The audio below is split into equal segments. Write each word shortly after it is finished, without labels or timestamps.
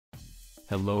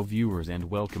Hello viewers and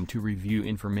welcome to Review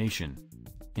Information.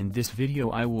 In this video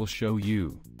I will show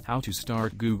you how to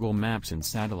start Google Maps in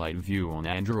satellite view on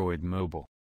Android mobile.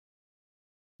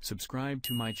 Subscribe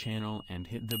to my channel and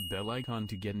hit the bell icon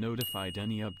to get notified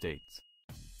any updates.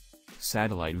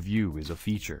 Satellite view is a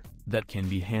feature that can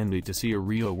be handy to see a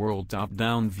real-world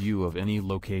top-down view of any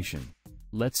location.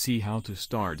 Let's see how to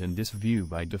start in this view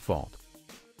by default.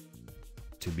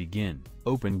 To begin,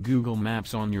 open Google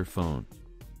Maps on your phone.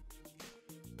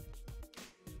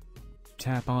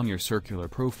 Tap on your circular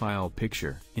profile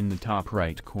picture in the top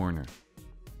right corner.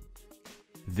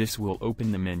 This will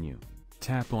open the menu.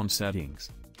 Tap on Settings.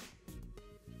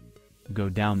 Go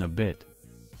down a bit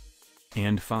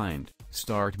and find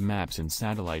Start Maps in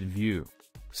Satellite View.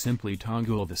 Simply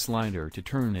toggle the slider to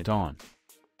turn it on.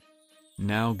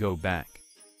 Now go back.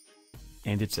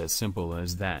 And it's as simple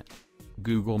as that.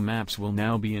 Google Maps will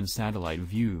now be in satellite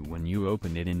view when you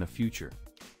open it in the future.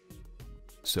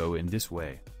 So in this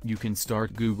way, you can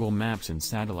start Google Maps in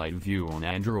satellite view on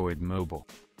Android mobile.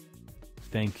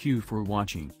 Thank you for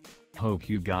watching. Hope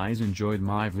you guys enjoyed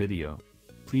my video.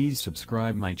 Please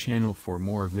subscribe my channel for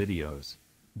more videos.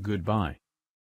 Goodbye.